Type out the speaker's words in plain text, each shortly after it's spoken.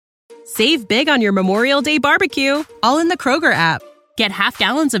Save big on your Memorial Day barbecue, all in the Kroger app. Get half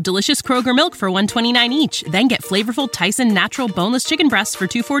gallons of delicious Kroger milk for $1.29 each. Then get flavorful Tyson natural boneless chicken breasts for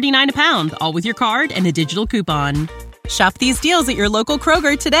 $2.49 a pound, all with your card and a digital coupon. Shop these deals at your local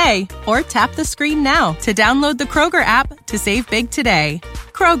Kroger today, or tap the screen now to download the Kroger app to save big today.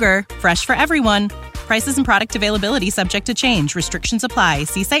 Kroger, fresh for everyone. Prices and product availability subject to change. Restrictions apply.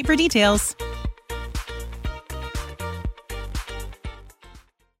 See site for details.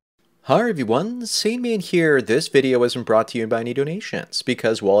 Hi everyone, Sane Man here. This video isn't brought to you by any donations,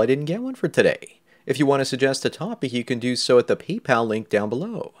 because, well, I didn't get one for today. If you want to suggest a topic, you can do so at the PayPal link down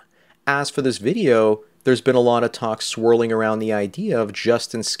below. As for this video, there's been a lot of talk swirling around the idea of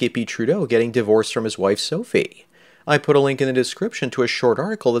Justin Skippy Trudeau getting divorced from his wife Sophie. I put a link in the description to a short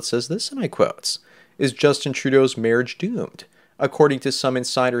article that says this, and I quote, "Is Justin Trudeau's marriage doomed? According to some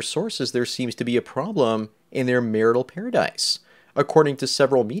insider sources, there seems to be a problem in their marital paradise. According to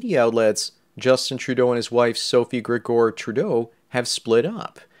several media outlets, Justin Trudeau and his wife Sophie Gregor Trudeau have split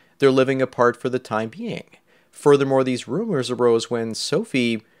up. They're living apart for the time being. Furthermore, these rumors arose when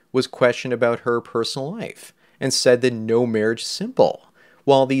Sophie was questioned about her personal life and said that no marriage is simple.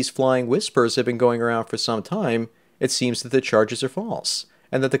 While these flying whispers have been going around for some time, it seems that the charges are false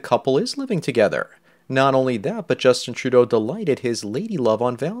and that the couple is living together. Not only that, but Justin Trudeau delighted his lady love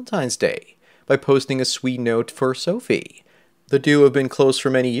on Valentine's Day by posting a sweet note for Sophie. The duo have been close for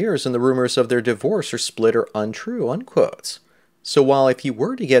many years, and the rumors of their divorce or split are untrue," unquote. So while if he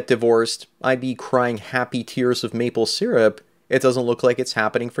were to get divorced, I'd be crying happy tears of maple syrup, it doesn't look like it's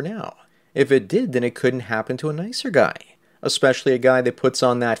happening for now. If it did, then it couldn't happen to a nicer guy, especially a guy that puts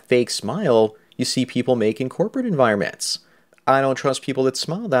on that fake smile you see people make in corporate environments. I don't trust people that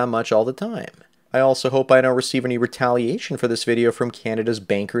smile that much all the time. I also hope I don't receive any retaliation for this video from Canada's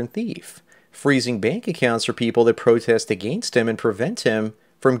banker and thief, freezing bank accounts for people that protest against him and prevent him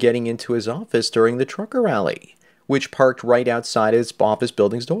from getting into his office during the trucker rally, which parked right outside his office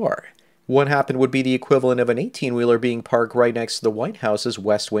building's door. What happened would be the equivalent of an 18-wheeler being parked right next to the White House's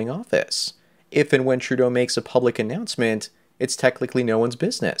West Wing office. If and when Trudeau makes a public announcement, it's technically no one's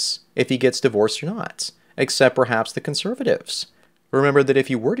business if he gets divorced or not, except perhaps the Conservatives. Remember that if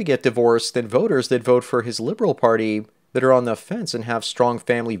he were to get divorced, then voters that vote for his Liberal Party that are on the fence and have strong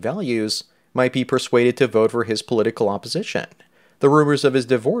family values might be persuaded to vote for his political opposition. The rumors of his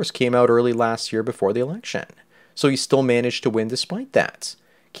divorce came out early last year before the election, so he still managed to win despite that.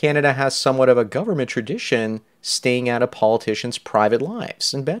 Canada has somewhat of a government tradition staying out of politicians' private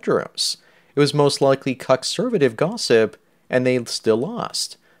lives and bedrooms. It was most likely conservative gossip, and they still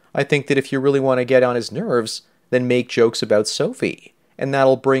lost. I think that if you really want to get on his nerves, then make jokes about Sophie, and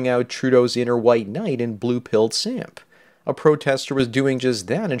that'll bring out Trudeau's inner white knight and blue-pilled simp. A protester was doing just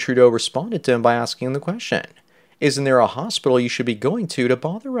that, and Trudeau responded to him by asking the question, "Isn't there a hospital you should be going to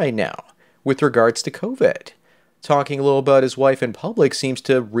bother right now, with regards to COVID?" Talking a little about his wife in public seems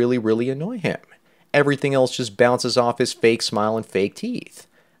to really annoy him. Everything else just bounces off his fake smile and fake teeth.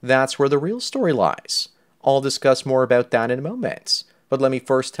 That's where the real story lies. I'll discuss more about that in a moment, but let me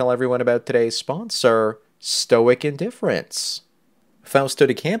first tell everyone about today's sponsor, Stoic Indifference. Fausto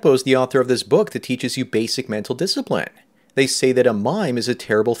de Campo is the author of this book that teaches you basic mental discipline. They say that a mime is a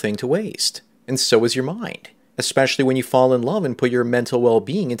terrible thing to waste, and so is your mind, especially when you fall in love and put your mental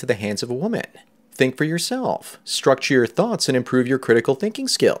well-being into the hands of a woman. Think for yourself, structure your thoughts, and improve your critical thinking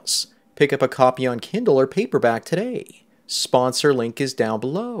skills. Pick up a copy on Kindle or paperback today. Sponsor link is down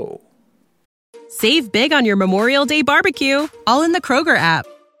below. Save big on your Memorial Day barbecue, all in the Kroger app.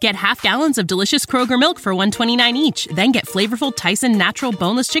 Get half gallons of delicious Kroger milk for $1.29 each. Then get flavorful Tyson natural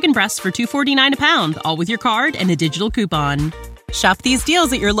boneless chicken breasts for $2.49 a pound, all with your card and a digital coupon. Shop these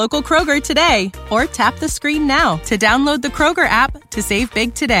deals at your local Kroger today, or tap the screen now to download the Kroger app to save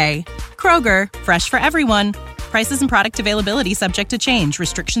big today. Kroger, fresh for everyone. Prices and product availability subject to change.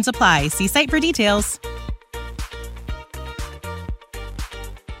 Restrictions apply. See site for details.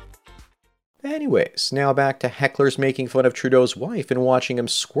 Anyways, now back to hecklers making fun of Trudeau's wife and watching him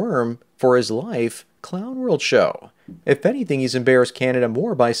squirm for his life Clown World show. If anything, he's embarrassed Canada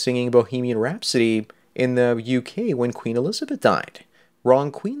more by singing Bohemian Rhapsody in the UK when Queen Elizabeth died.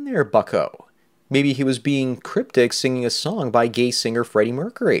 Wrong queen there, bucko. Maybe he was being cryptic singing a song by gay singer Freddie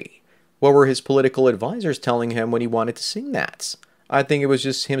Mercury. What were his political advisors telling him when he wanted to sing that? I think it was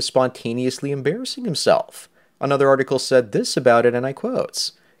just him spontaneously embarrassing himself. Another article said this about it, and I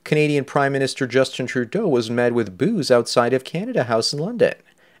quote, "Canadian Prime Minister Justin Trudeau was met with boos outside of Canada House in London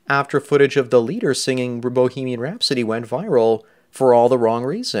after footage of the leader singing Bohemian Rhapsody went viral for all the wrong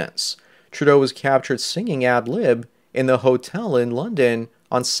reasons. Trudeau was captured singing ad-lib in the hotel in London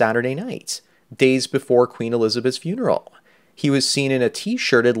on Saturday night, days before Queen Elizabeth's funeral. He was seen in a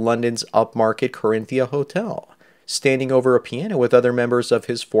t-shirt at London's upmarket Corinthia Hotel, standing over a piano with other members of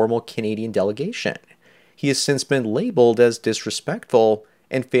his formal Canadian delegation. He has since been labeled as disrespectful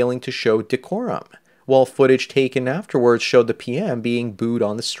and failing to show decorum, while footage taken afterwards showed the PM being booed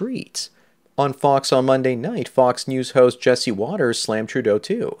on the streets. On Fox on Monday night, Fox News host Jesse Waters slammed Trudeau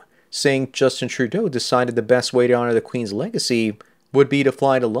too, saying Justin Trudeau decided the best way to honor the Queen's legacy would be to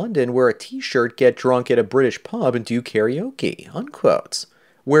fly to London, wear a t-shirt, get drunk at a British pub, and do karaoke, unquote.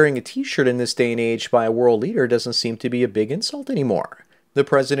 Wearing a t-shirt in this day and age by a world leader doesn't seem to be a big insult anymore. The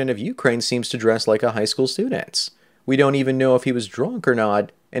president of Ukraine seems to dress like a high school student. We don't even know if he was drunk or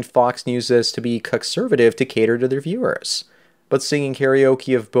not, and Fox News says to be conservative to cater to their viewers. But singing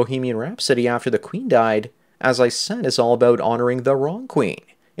karaoke of Bohemian Rhapsody after the Queen died, as I said, is all about honoring the wrong Queen,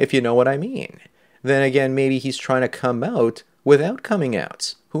 if you know what I mean. Then again, maybe he's trying to come out without coming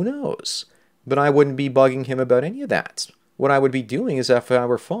out. Who knows? But I wouldn't be bugging him about any of that. What I would be doing is, if I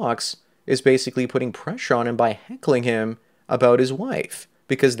were Fox, is basically putting pressure on him by heckling him about his wife,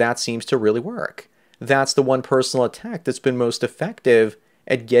 because that seems to really work. That's the one personal attack that's been most effective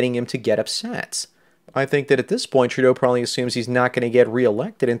at getting him to get upset. I think that at this point, Trudeau probably assumes he's not going to get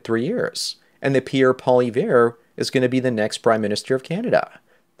re-elected in 3 years, and that Pierre Poilievre is going to be the next Prime Minister of Canada.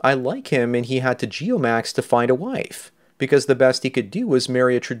 I like him, and he had to geomax to find a wife, because the best he could do was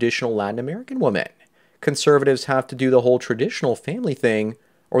marry a traditional Latin American woman. Conservatives have to do the whole traditional family thing,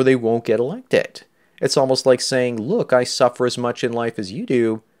 or they won't get elected. It's almost like saying, look, I suffer as much in life as you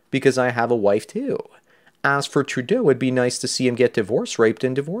do, because I have a wife too. As for Trudeau, it'd be nice to see him get divorce raped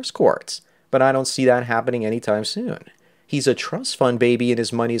in divorce courts, but I don't see that happening anytime soon. He's a trust fund baby and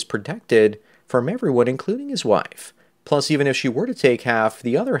his money is protected from everyone, including his wife. Plus, even if she were to take half,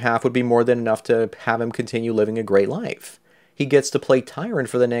 the other half would be more than enough to have him continue living a great life. He gets to play tyrant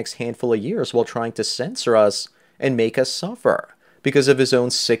for the next handful of years while trying to censor us and make us suffer because of his own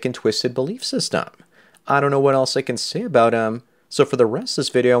sick and twisted belief system. I don't know what else I can say about him, so for the rest of this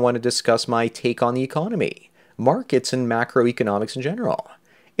video I want to discuss my take on the economy, markets, and macroeconomics in general.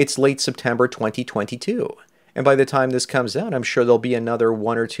 It's late September 2022, and by the time this comes out, I'm sure there'll be another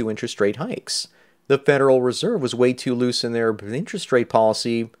 1 or 2 interest rate hikes. The Federal Reserve was way too loose in their interest rate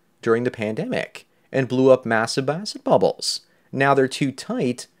policy during the pandemic and blew up massive asset bubbles. Now they're too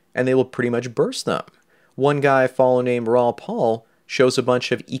tight and they will pretty much burst them. One guy I follow named Raw Paul shows a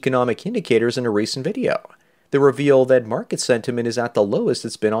bunch of economic indicators in a recent video that reveal that market sentiment is at the lowest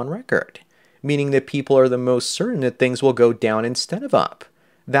it's been on record, meaning that people are the most certain that things will go down instead of up.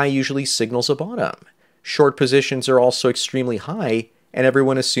 That usually signals a bottom. Short positions are also extremely high, and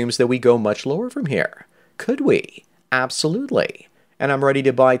everyone assumes that we go much lower from here. Could we? Absolutely. And I'm ready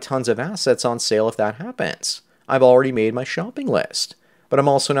to buy tons of assets on sale if that happens. I've already made my shopping list. But I'm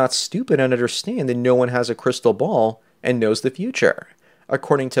also not stupid and understand that no one has a crystal ball and knows the future.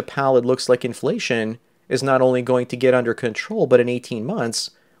 According to Powell, it looks like inflation is not only going to get under control, but in 18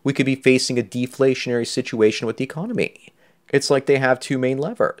 months, we could be facing a deflationary situation with the economy. It's like they have 2 main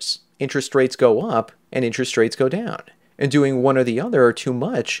levers. Interest rates go up and interest rates go down. And doing one or the other or too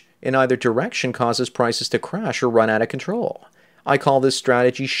much in either direction causes prices to crash or run out of control. I call this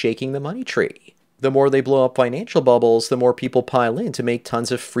strategy shaking the money tree. The more they blow up financial bubbles, the more people pile in to make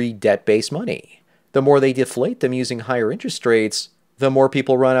tons of free debt-based money. The more they deflate them using higher interest rates, the more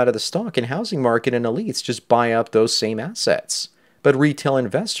people run out of the stock and housing market, and elites just buy up those same assets. But retail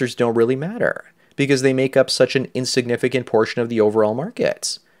investors don't really matter because they make up such an insignificant portion of the overall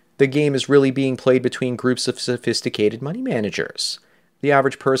market. The game is really being played between groups of sophisticated money managers. The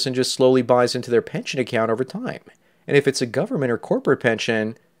average person just slowly buys into their pension account over time. And if it's a government or corporate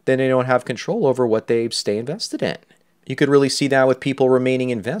pension, then they don't have control over what they stay invested in. You could really see that with people remaining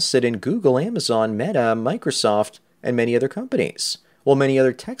invested in Google, Amazon, Meta, Microsoft, and many other companies, while many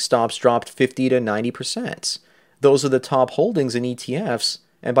other tech stocks dropped 50 to 90%. Those are the top holdings in ETFs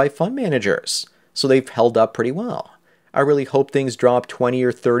and by fund managers, so they've held up pretty well. I really hope things drop 20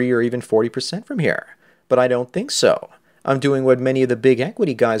 or 30 or even 40% from here, but I don't think so. I'm doing what many of the big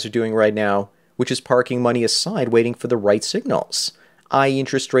equity guys are doing right now, which is parking money aside waiting for the right signals, i.e.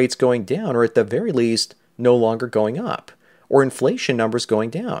 interest rates going down or at the very least no longer going up, or inflation numbers going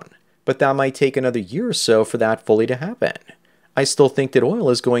down. But that might take another year or so for that fully to happen. I still think that oil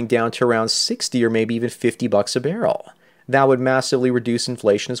is going down to around 60 or maybe even $50 a barrel. That would massively reduce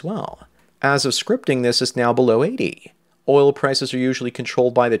inflation as well. As of scripting this, it's now below 80. Oil prices are usually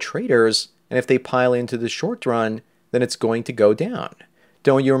controlled by the traders, and if they pile into the short run, then it's going to go down.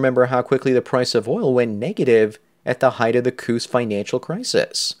 Don't you remember how quickly the price of oil went negative at the height of the Coos financial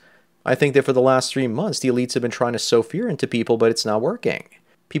crisis? I think that for the last 3 months, the elites have been trying to sow fear into people, but it's not working.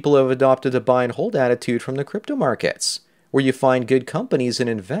 People have adopted a buy and hold attitude from the crypto markets, where you find good companies and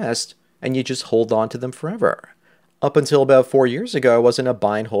invest, and you just hold on to them forever. Up until about 4 years ago, I wasn't a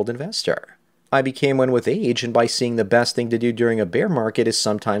buy and hold investor. I became one with age, and by seeing the best thing to do during a bear market is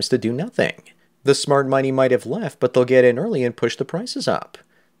sometimes to do nothing. The smart money might have left, but they'll get in early and push the prices up.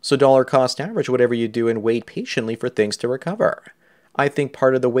 So dollar cost average whatever you do and wait patiently for things to recover. I think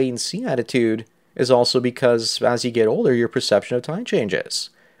part of the wait and see attitude is also because as you get older, your perception of time changes.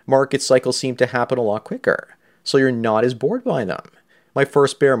 Market cycles seem to happen a lot quicker, so you're not as bored by them. My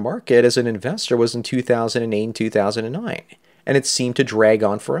first bear market as an investor was in 2008 and 2009, and it seemed to drag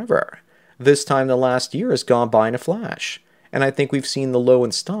on forever. This time the last year has gone by in a flash, and I think we've seen the low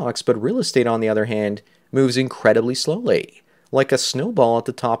in stocks, but real estate, on the other hand, moves incredibly slowly, like a snowball at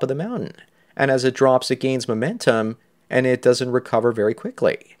the top of the mountain. And as it drops, it gains momentum, and it doesn't recover very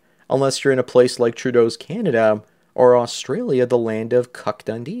quickly, unless you're in a place like Trudeau's Canada or Australia, the land of Cuck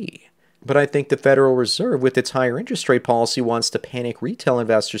Dundee. But I think the Federal Reserve, with its higher interest rate policy, wants to panic retail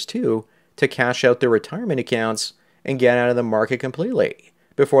investors too, to cash out their retirement accounts and get out of the market completely,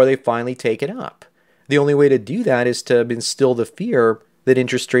 before they finally take it up. The only way to do that is to instill the fear that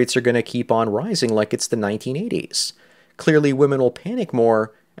interest rates are going to keep on rising like it's the 1980s. Clearly, women will panic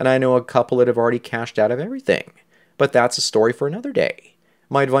more, and I know a couple that have already cashed out of everything. But that's a story for another day.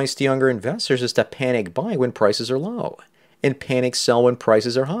 My advice to younger investors is to panic buy when prices are low, and panic sell when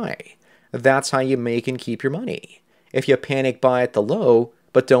prices are high. That's how you make and keep your money. If you panic buy at the low,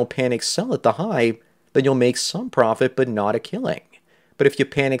 but don't panic sell at the high, then you'll make some profit but not a killing. But if you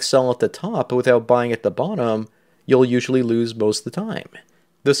panic sell at the top without buying at the bottom, you'll usually lose most of the time.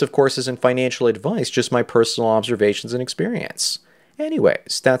 This, of course, isn't financial advice, just my personal observations and experience.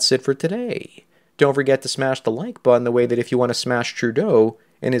 Anyways, that's it for today. Don't forget to smash the like button the way that if you want to smash Trudeau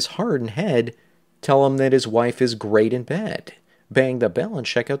in his heart and head, tell him that his wife is great in bed. Bang the bell and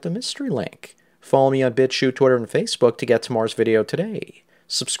check out the mystery link. Follow me on BitChute, Twitter, and Facebook to get tomorrow's video today.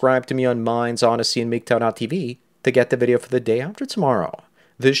 Subscribe to me on Minds, Odyssey, and MGTOW.tv to get the video for the day after tomorrow.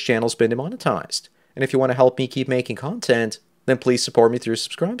 This channel's been demonetized, and if you want to help me keep making content, then please support me through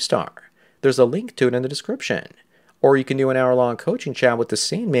Subscribestar. There's a link to it in the description. Or you can do an hour-long coaching chat with the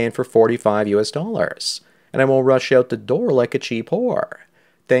Sane Man for $45 and I won't rush out the door like a cheap whore.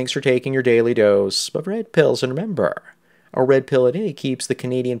 Thanks for taking your daily dose of red pills, and remember, a red pill a day keeps the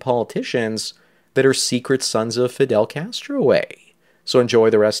Canadian politicians that are secret sons of Fidel Castro away. So enjoy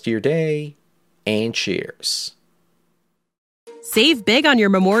the rest of your day, and cheers. Save big on your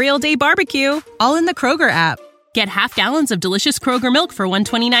Memorial Day barbecue, all in the Kroger app. Get half gallons of delicious Kroger milk for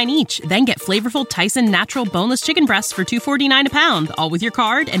 $1.29 each. Then get flavorful Tyson natural boneless chicken breasts for $2.49 a pound, all with your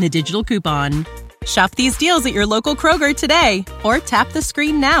card and a digital coupon. Shop these deals at your local Kroger today, or tap the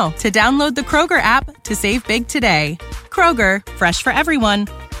screen now to download the Kroger app to save big today. Kroger, fresh for everyone.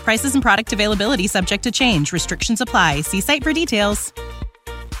 Prices and product availability subject to change. Restrictions apply. See site for details.